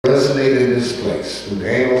resonate in this place through the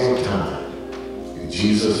annals of time. In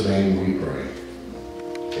Jesus' name we pray.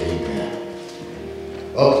 Amen.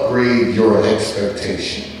 Upgrade your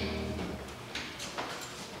expectation.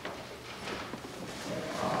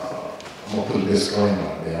 I'm going to put a disclaimer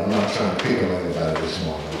out there. I'm not trying to pick on anybody this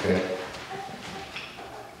morning, okay?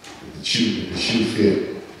 If the shoe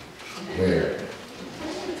fit, wear it.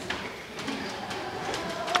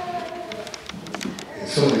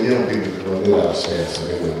 Some of the young people, well, they're upstairs, so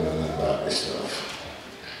they wouldn't know nothing about this stuff.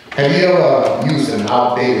 Have you ever used an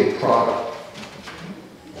outdated product?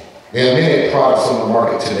 There are many products on the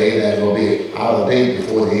market today that will be out of date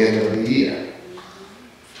before the end of the year.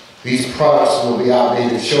 These products will be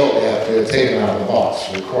outdated shortly after they're taken out of the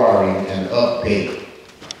box, requiring an update.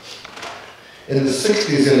 In the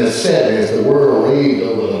 60s and the 70s, the world raved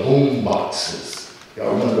over the boom boxes.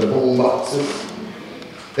 Y'all remember the boom boxes?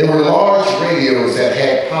 They were large radios that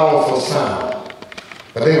had powerful sound,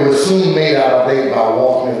 but they were soon made out of date by a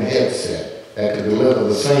Walkman headset that could deliver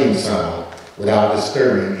the same sound without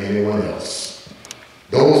disturbing anyone else.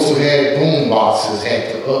 Those who had boom boxes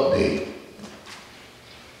had to update.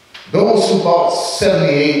 Those who bought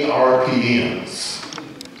 78 RPMs,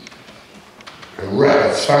 the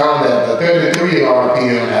records found that the 33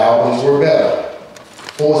 RPM albums were better,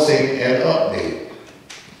 forcing an update.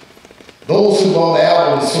 Those who bought the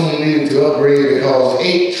albums soon needed to upgrade because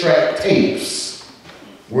 8-track tapes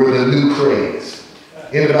were the new craze.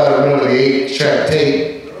 Anybody remember the 8-track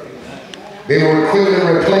tape? They were quickly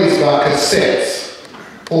replaced by cassettes,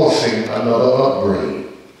 forcing another upgrade.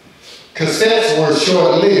 Cassettes were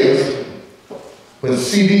short-lived when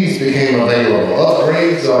CDs became available.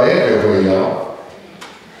 Upgrades are everywhere, y'all.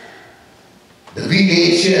 The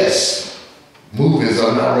VHS movies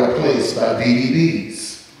are now replaced by DVDs.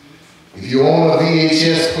 If you own a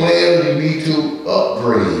VHS player, you need to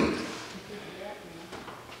upgrade.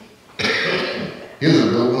 Here's a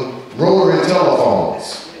good one. Rotary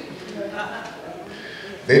telephones.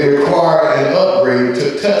 They require an upgrade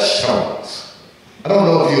to touch tones. I don't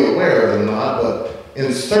know if you're aware of it or not, but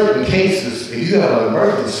in certain cases, if you have an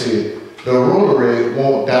emergency, the rotary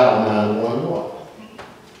won't dial 911.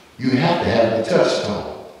 You have to have the touch tone.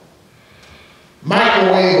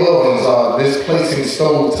 Microwave ovens are displacing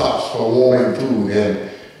stove tops for warming food,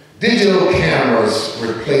 and digital cameras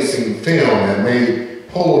replacing film and made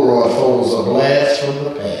Polaroid photos a blast from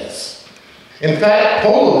the past. In fact,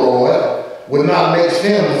 Polaroid would not make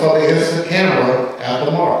film for the instant camera after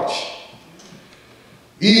March.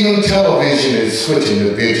 Even television is switching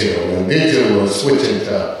to digital, and digital is switching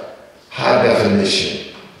to high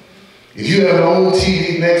definition. If you have an old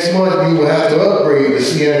TV next month, you will have to upgrade to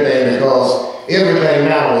see anything because everything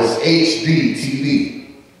now is HD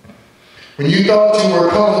TV. When you thought you were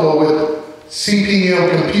comfortable with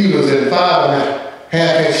CPM computers and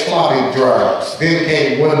 5.5-inch floppy drives, then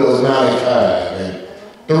came Windows 95 and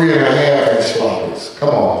 3.5-inch floppies. Come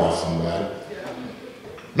on now, somebody.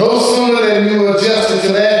 No sooner than you adjusted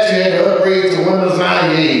to that, you had to upgrade to Windows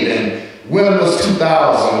 98 and Windows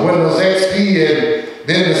 2000, Windows XP, and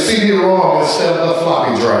then the CD-ROM instead of the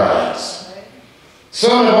floppy drives.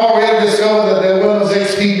 Some have already discovered that their Windows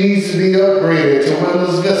XP needs to be upgraded to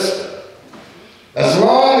Windows Vista. As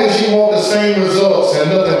long as you want the same results and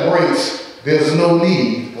nothing breaks, there's no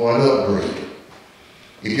need for an upgrade.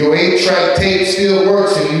 If your 8-track tape still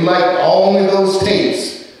works and you like only those tapes,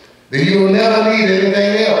 then you will never need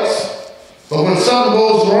anything else. But when something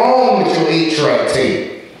goes wrong with your 8-track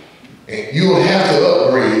tape, you will have to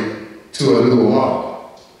upgrade to a newer model.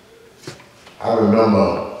 I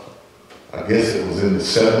remember, I guess it was in the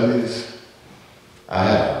 70s, I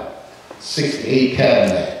had a 68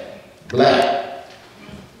 Cadillac, black,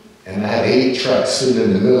 and I had 8 tracks sitting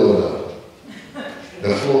in the middle of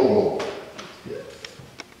the floor.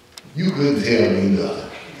 You couldn't tell me nothing.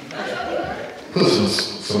 Put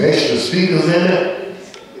some extra speakers in it.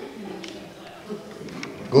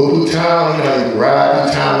 Go through town, you know, you ride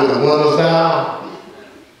through town with the windows down.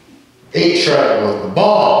 8-track was the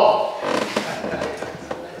bomb.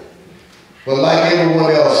 But like everyone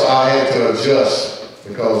else, I had to adjust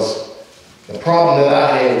because the problem that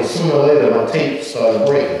I had was sooner or later my tape started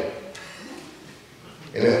breaking.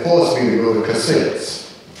 And it forced me to go to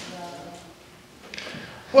cassettes.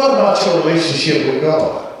 What about your relationship with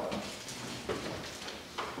God?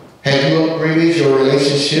 Have you upgraded your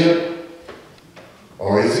relationship?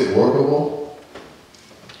 Or is it workable?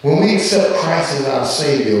 When we accept Christ as our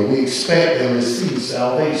Savior, we expect and receive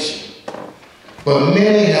salvation. But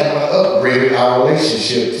many have not upgraded our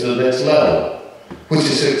relationship to the next level, which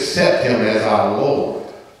is to accept Him as our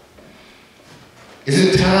Lord. Is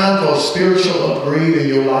it time for a spiritual upgrade in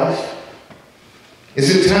your life?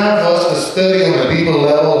 Is it time for us to study on a deeper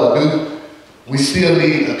level, or do we still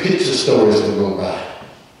need the picture stories to go by?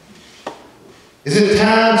 Is it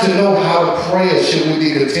time to know how to pray, or should we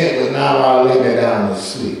be content with now I lay me down to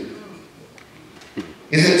sleep?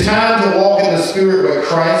 Is it time to walk in the Spirit with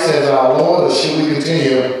Christ as our Lord, or should we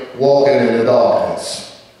continue walking in the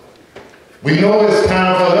darkness? We know it's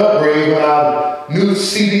time for an upgrade when our new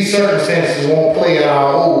CD circumstances won't play in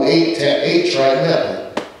our old 8-track method.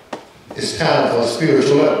 It's time for a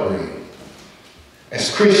spiritual upgrade.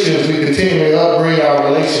 As Christians, we continually upgrade our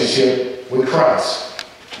relationship with Christ.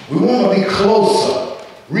 We want to be closer,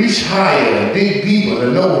 reach higher, and dig deeper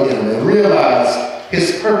to know Him and realize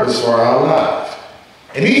His purpose for our life.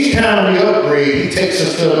 And each time we upgrade, He takes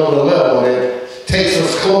us to another level that takes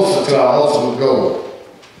us closer to our ultimate goal.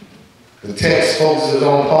 The text focuses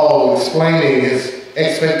on Paul explaining his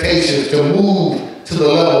expectations to move to the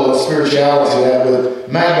level of spirituality that would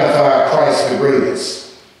magnify Christ the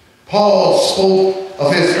greatest. Paul spoke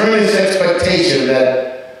of his earnest expectation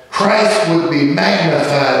that Christ would be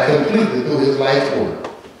magnified completely through his life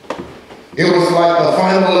work. It was like the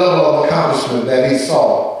final level of accomplishment that he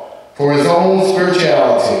sought for his own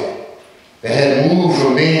spirituality that had moved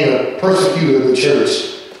from being a persecutor of the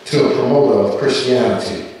church to a promoter of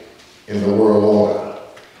Christianity in the world order.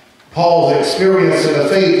 Paul's experience in the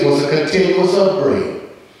faith was a continuous upgrade.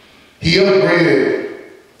 He upgraded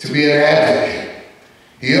to be an advocate.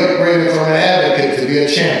 He upgraded from an advocate to be a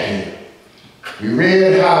champion. We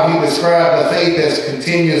read how he described the faith as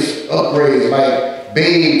continuous upgrades, like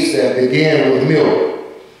babes that began with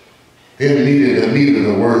milk, then needed the meat of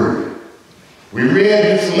the word. We read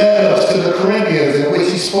his letters to the Corinthians in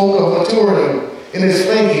which he spoke of maturing in his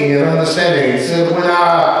thinking and understanding. He said, when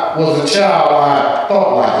I was a child, I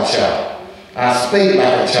thought like a child. I spake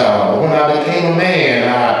like a child. But when I became a man,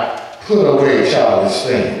 I put away childish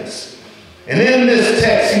things. And in this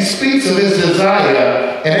text, he speaks of his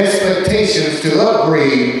desire and expectations to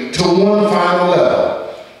upgrade to one final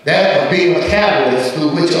level, that of being a catalyst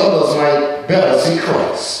through which others might better see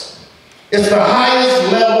Christ. It's the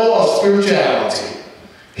highest level of spirituality.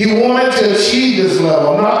 He wanted to achieve this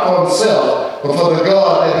level, not for himself, but for the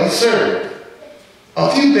God that he served.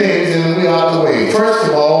 A few things and we're out of the way. First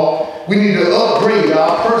of all, we need to upgrade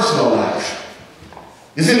our personal life.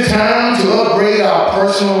 Is it time to upgrade our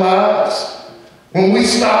personal lives? When we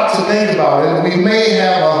stop to think about it, we may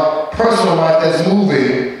have a personal life that's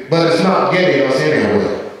moving, but it's not getting us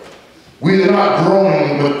anywhere. We're not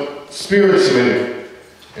growing spiritually,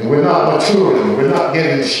 and we're not maturing, we're not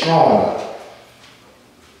getting stronger.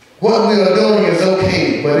 What we are doing is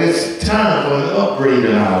okay, but it's time for an upgrade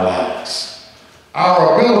in our lives.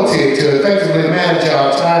 Our ability to effectively manage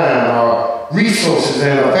our time, our resources,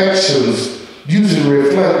 and affections usually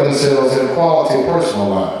reflect themselves in quality personal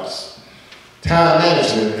lives. Time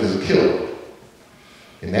management is a killer.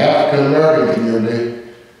 In the African American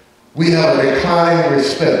community, we have a declining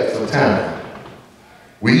respect for time.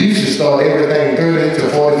 We usually start everything 30 to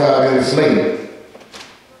 45 minutes late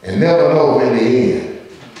and never know when to end.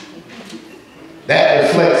 That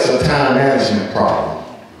reflects a time management problem.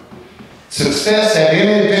 Success at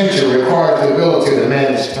any venture requires the ability to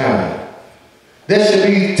manage time. There should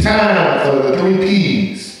be time for the 3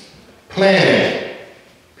 P's: planning,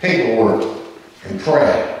 paperwork, and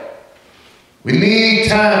prayer. We need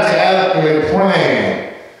time to adequately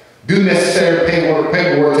plan, do necessary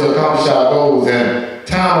paperwork to accomplish our goals, and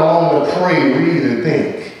time alone to pray, read, and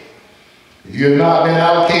think. If you have not been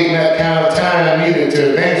allocating that kind of time needed to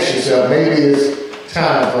advance yourself, maybe it's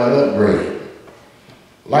time for an upgrade.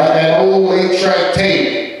 Like that old 8-track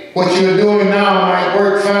tape, what you're doing now might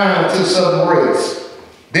work fine until something breaks.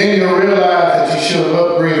 Then you'll realize that you should have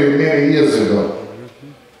upgraded many years ago.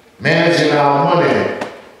 Managing our money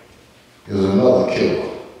is another killer.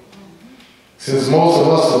 Since most of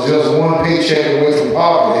us are just one paycheck away from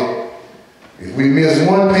poverty, if we miss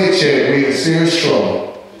one paycheck, we're in serious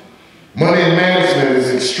trouble. Money management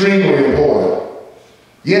is extremely important.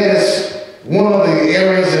 Yet it's one of the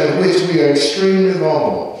areas in which we are extremely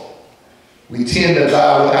vulnerable. We tend to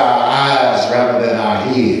die with our eyes rather than our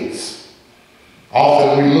heads.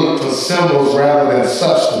 Often we look for symbols rather than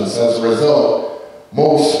substance. As a result,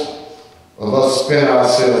 most of us spend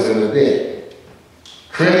ourselves in a debt.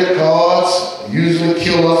 Credit cards usually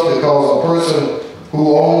kill us because a person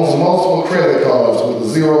who owns multiple credit cards with a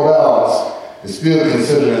zero balance is still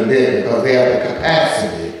considered in debt because they have the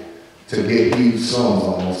capacity to get huge sums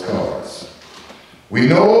on those cards. We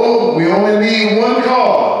know we only need one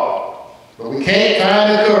card, but we can't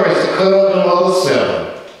find the courage to cut up another 7.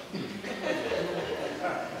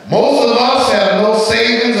 Most of us have no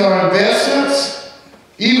savings or investments.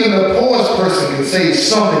 Even the poorest person person can save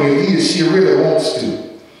something if he or she really wants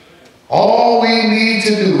to. All we need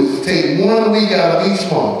to do is to take 1 week out of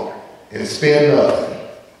each month and spend nothing.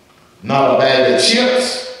 Not a bag of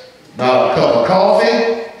chips, not a cup of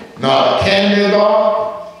coffee, not a candy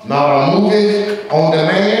bar, not a movie on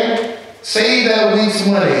demand. Save that week's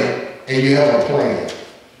money and you have a plan.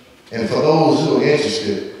 And for those who are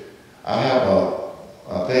interested, I have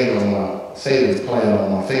a thing on my savings plan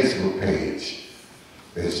on my Facebook page.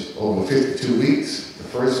 It's over 52 weeks. The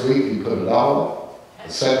first week you put $1.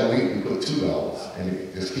 The second week you put $2. And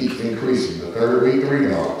it just keeps increasing. The third week,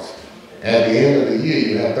 $3. At the end of the year,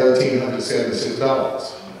 you have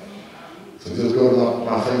 $1,376. So just go to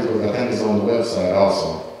my Facebook. I think it's on the website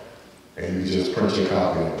also. And you just print your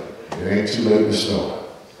copy of it. It ain't too late to start.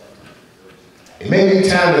 It may be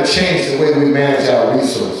time to change the way we manage our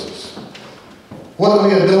resources. What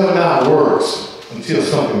we are doing now works until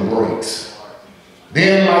something breaks.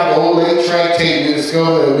 Then, like the old 8-track tape, we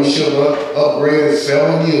discovered that we should have upgraded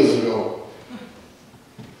 7 years ago.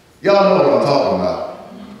 Y'all know what I'm talking about.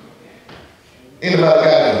 Anybody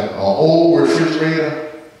got an old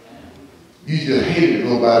refrigerator? You just hated to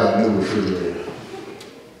go buy that new refrigerator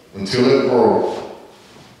until it broke.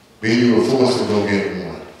 Then you were forced to go get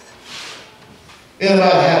one.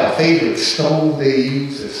 Anybody have a favorite stove they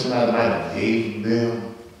use that somebody might have gave them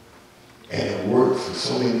and it worked for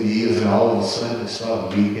so many years and all of a sudden it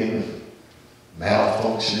started leaking,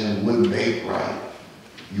 malfunctioning, wouldn't bake right?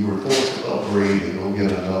 You were forced to upgrade and go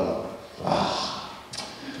get another. Wow.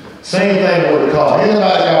 Same thing with the car. Anybody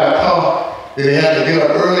got a car that they have to get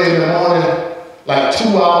up early in the morning, like 2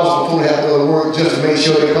 hours before they have to go to work just to make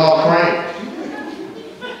sure the car crank?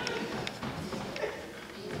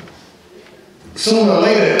 Sooner or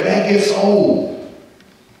later, that gets old.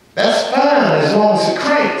 That's fine as long as it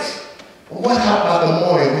cranks. But what about the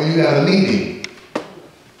morning when you got a meeting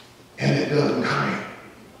and it doesn't crank?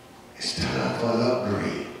 It's time for an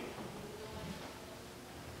upgrade.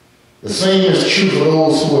 The same is true for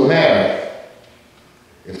those who are married.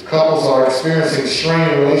 If couples are experiencing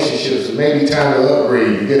strained relationships, it may be time to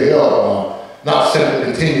upgrade, to get help, or not simply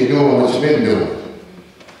continue doing what you've been doing.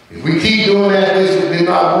 If we keep doing that which did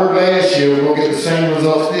not work last year, we'll get the same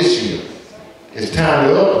results this year. It's time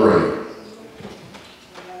to upgrade.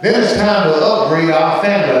 Then it's time to upgrade our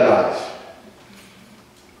family life.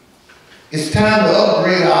 It's time to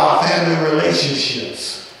upgrade our family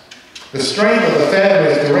relationships. The strength of the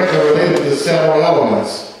family is directly related to several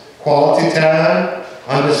elements: quality time,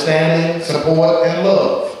 understanding, support, and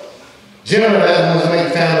love. Generally, that's what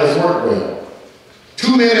makes families work well.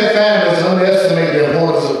 Too many families underestimate the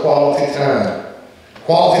importance of quality time.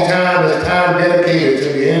 Quality time is time dedicated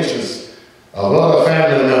to the interests of other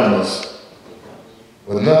family members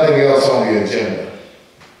with nothing else on the agenda.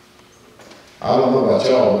 I don't know about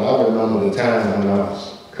y'all, but I remember the time when I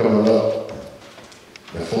was coming up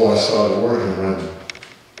before I started working, when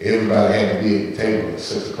everybody had to be at the table at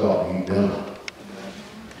 6 o'clock to eat dinner.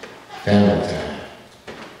 Family time.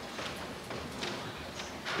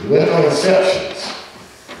 There wasn't no exceptions.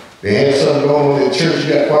 They had something going on in the church,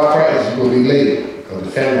 you got choir practice, you're going to be late because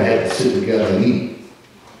the family had to sit together and eat.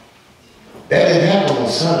 That didn't happen on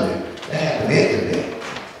Sunday. That happened every day.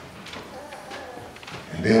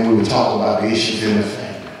 And then we would talk about the issues in the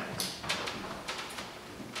family.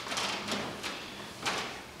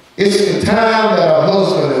 It's the time that a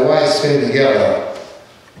husband and wife spend together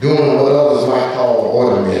doing what others might call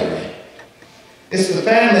ordinary. It's the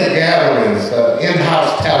family gatherings, the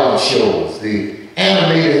in-house talent shows, the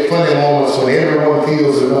animated, funny moments when everyone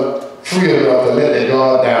feels free enough to let their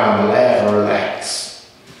guard down and laugh and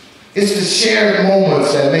relax. It's the shared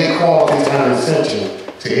moments that make quality time essential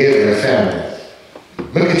to every family.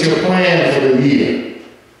 Look at your plan for the year.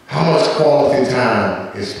 How much quality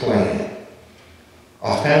time is planned?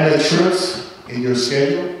 Are family trips in your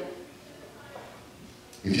schedule?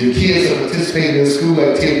 If your kids are participating in school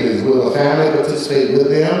activities, will the family participate with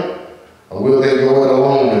them? Or will they go it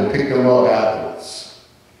alone and pick them up afterwards?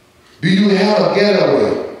 Do you have a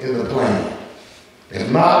getaway in the plan? If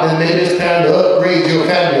not, then maybe it's time to upgrade your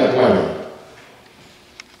family plan.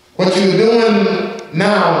 What you're doing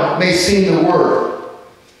now may seem to work,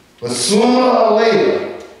 but sooner or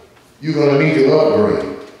later, you're going to need to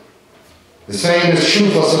upgrade. The same is true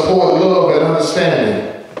for support, love, and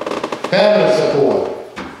understanding. Family support.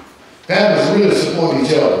 Families really support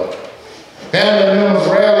each other. Family members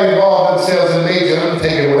rarely involve themselves in major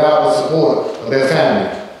undertakings without the support of their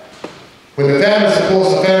family. When the family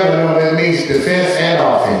supports a family member, it means defense and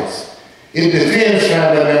offense. It defends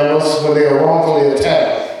family members when they are wrongfully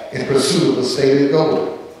attacked in pursuit of a stated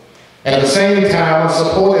goal. At the same time, a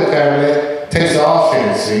supportive family takes the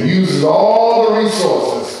offense and uses all the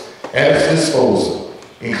resources at its disposal,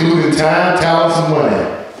 including time, talents, and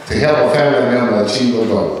money, to help a family member achieve a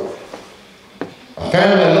goal. A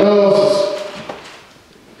family loves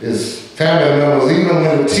its family members even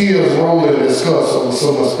when the tears roll and discuss over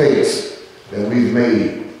some mistakes that we've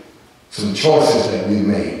made, some choices that we've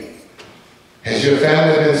made. Has your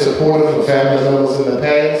family been supportive of family members in the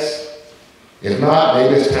past? If not,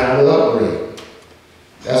 maybe it's time to upgrade.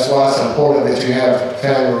 That's why it's important that you have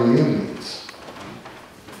family reunions.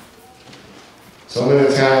 So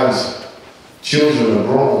many times, children are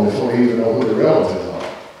grown before they even know who the relatives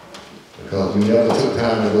are, because we never took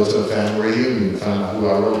time to go to a family reunion to find out who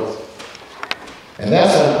our relatives are. And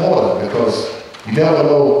that's important because you never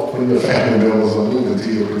know when your family members are moving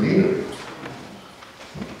to your community.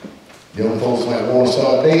 Young folks might want to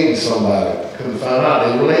start dating somebody, couldn't find out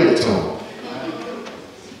they related to them.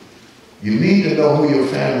 You need to know who your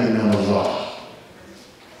family members are.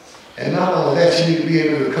 And not only that, you need to be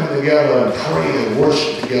able to come together and pray and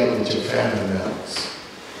worship together with your family members.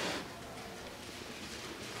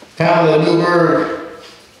 Family of Newburgh,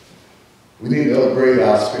 we need to upgrade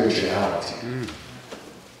our spirituality.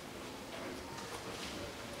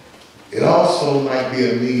 It also might be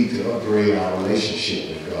a need to upgrade our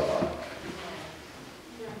relationship with God.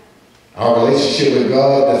 Our relationship with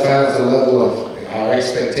God defines the level of our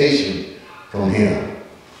expectation from Him.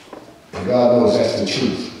 And God knows that's the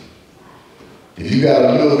truth. If you got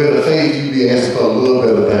a little bit of faith, you be asking for a little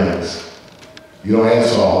bit of things. You don't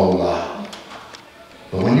ask for a whole lot.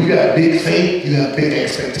 But when you got big faith, you have big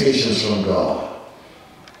expectations from God.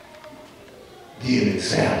 Give an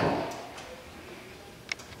example.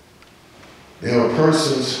 There are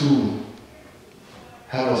persons who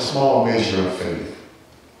have a small measure of faith.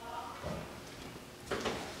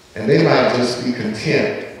 And they might just be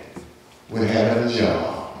content with having a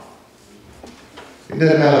job. It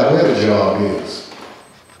doesn't matter where the job is.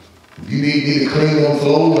 If you need me to clean them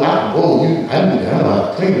floors, I know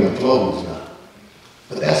how to clean them floors now.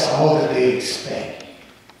 But that's all that they expect.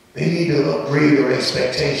 They need to upgrade their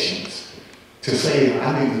expectations to say,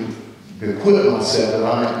 I need to equip myself that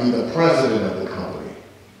I might be the president of the company.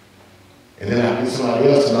 And then I get somebody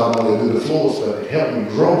else to not only do the floors, but to help me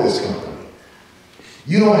grow this company.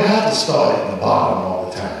 You don't have to start at the bottom all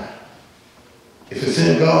the time. If it's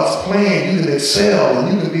in God's plan, you can excel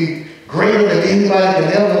and you can be greater than anybody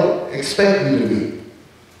can ever expect you to be.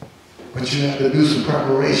 But you have to do some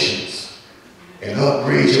preparations and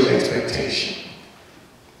upgrade your expectation.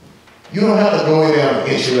 You don't have to go in an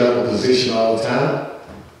entry-level position all the time.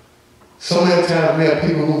 So many times we have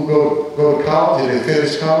people who go to college and they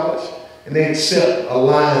finish college and they accept a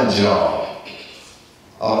line job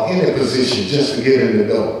or any position just to get in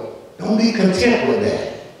the door. Don't be content with that.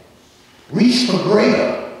 Reach for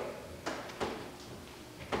greater.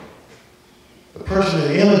 The person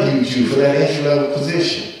that interviewed you for that entry-level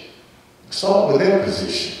position, start with their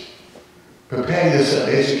position. Prepare yourself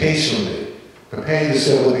educationally. Prepare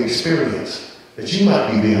yourself with the experience that you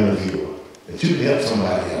might be the interviewer, that you can help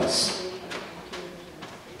somebody else.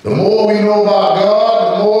 The more we know about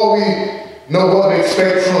God, the more we know what to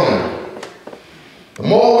expect from Him. The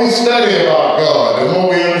more we study about God, the more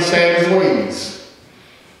we understand His ways.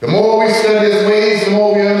 The more we study His ways, the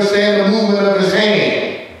more we understand the movement of His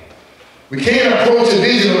hand. We can't approach a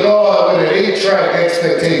vision of God with an 8-track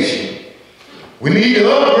expectation. We need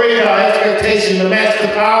to upgrade our expectation to match the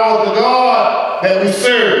power of the God that we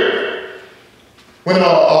serve. When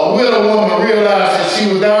a widow woman realized that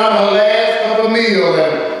she was down her last cup of meal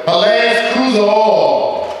and her last cruse of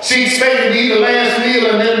oil, she expected to eat the last meal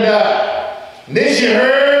and then die. And then she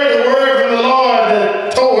heard the word from the Lord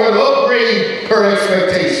that told her to upgrade her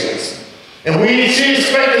expectations. And when she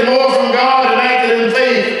expected more from God and acted in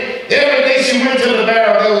faith, every day she went to the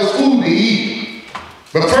barrel, there was food to eat.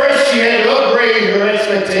 But first she had to upgrade her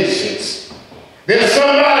expectations. There's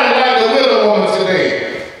somebody like the widow woman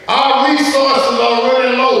today. Our resources are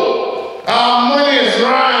running low. Our money is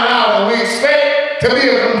drying out and we expect to be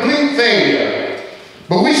a complete failure.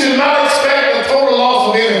 But we should not expect a total loss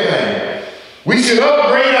of anything. We should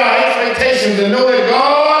upgrade our expectations and know that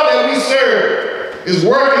God that we serve is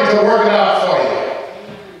working to work it out for you.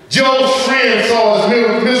 Job's friend saw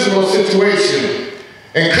his miserable situation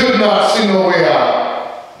and could not see no way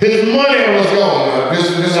out. His money was gone. This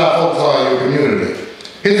is how folks are in your community.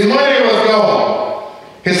 His money was gone.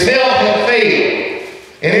 His health had failed.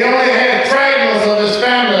 And he only had fragments of his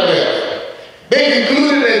family left. They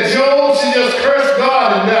concluded that Job should just curse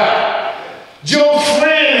God and die. Job's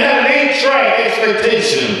friend had an 8-track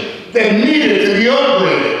expectation that needed to be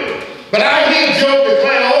upgraded. But I hear Job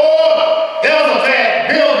declare, oh, Elzaphat,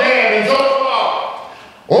 Bildad, and Zophar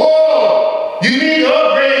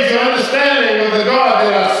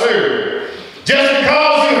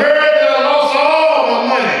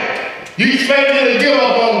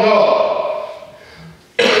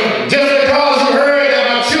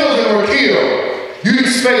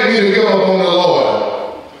you to give up on the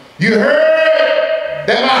Lord. You heard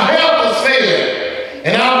that my health is failing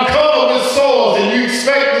and I'm covered with sores, and you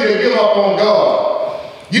expect me to give up on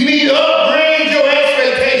God. You need to upgrade your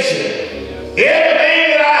expectation.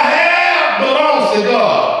 Everything that I have belongs to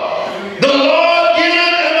God. The Lord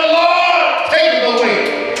giveth and the Lord taketh away.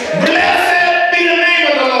 Blessed be the name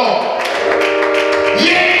of the Lord.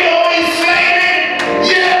 Yea, though he slay me,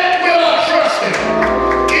 yet will I trust him.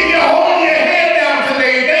 If you hold your head down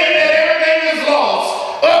today, think that everything is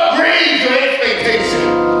lost. Upgrade your expectation.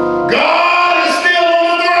 God is still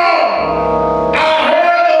on the throne. I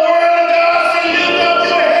heard the word of God say, lift up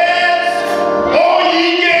your heads, all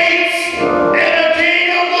ye gates, and the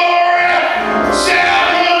King of glory shall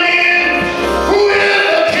come in. Who is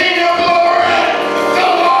the King of glory? The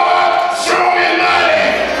Lord strong and mighty.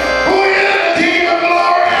 Who is the King of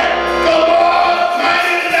glory? The Lord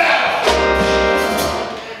mighty in battle.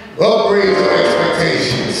 Upgrade your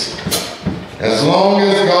expectations. As long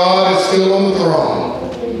as God is still on the throne.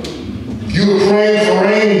 If you were praying for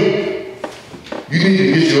rain, you need to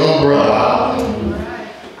get your umbrella out.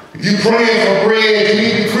 If you're praying for bread, you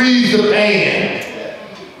need to freeze the pan.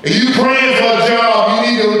 If you're praying for a job,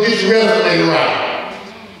 you need to get your resume right.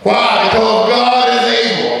 Why? Because God is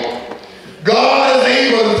able. God is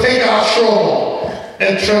able to take our struggle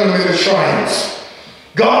and turn them into triumphs.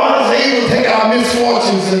 God is able to take our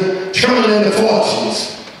misfortunes and turn them into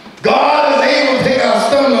fortunes. God is able to take our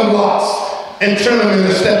stumbling blocks and turn them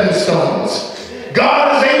into stepping stones.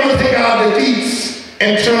 God is able to take our defeats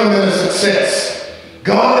and turn them into success.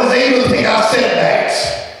 God is able to take our setbacks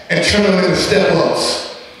and turn them into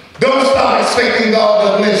step-ups. Don't stop expecting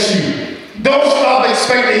God to bless you. Don't stop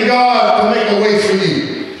expecting God to make a way for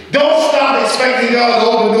you. Don't stop expecting God to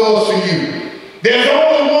open doors for you. There's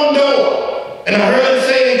only one door. And I heard it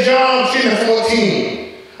say in John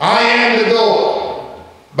 10:14, I am the door.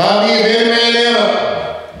 By me, if any man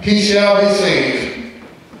enter, he shall be saved.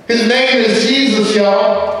 His name is Jesus,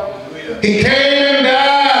 y'all. He came and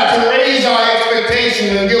died to raise our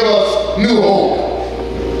expectations and give us new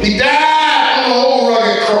hope. He died on the old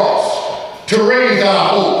rugged cross to raise our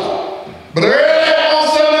hope. But early on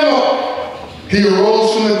Sunday morning, he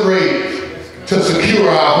arose from the grave to secure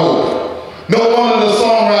our hope. No wonder the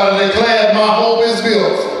songwriter declared, my hope is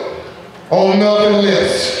built on nothing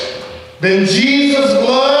less than Jesus'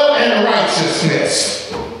 blood and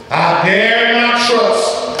righteousness. I dare not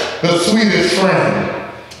trust the sweetest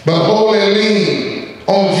friend, but wholly lean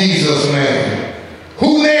on Jesus' name.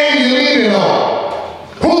 Whose name you leaning on?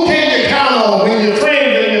 Who can you count on when your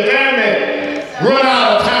friends and your family run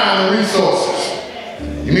out of time and resources?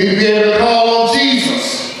 You need to be able to call on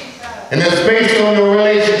Jesus, and that's based on your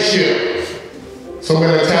relationship. So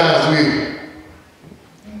many times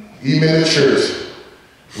even in the church,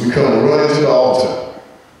 we come running to the altar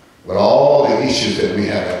with all the issues that we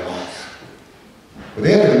have in life. But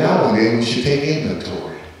every now and then we should take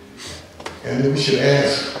inventory. And then we should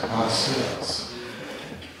ask ourselves,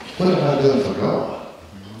 what have I done for God?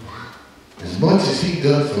 As much as he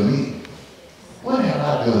done for me, what have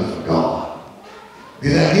I done for God?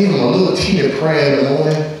 Did I give him a little teeny prayer in the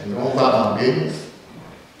morning and go about my business?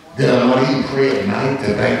 Did I not even pray at night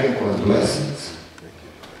to thank him for his blessings?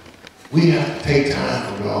 We have to take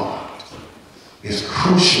time for God. It's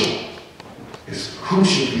crucial. It's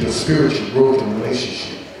crucial for your spiritual growth and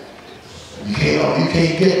relationship. You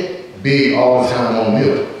can't get big all the time on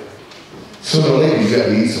milk. Sooner or later, you got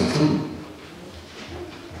to eat some food.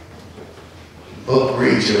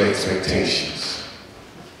 Upgrade your expectations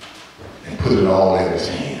and put it all in his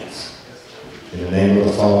hands. In the name of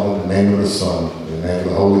the Father, in the name of the Son, in the name of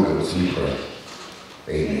the Holy Ghost, we pray.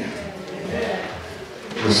 Amen.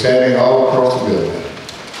 We're standing all across the building.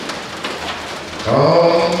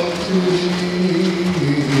 Come to Jesus.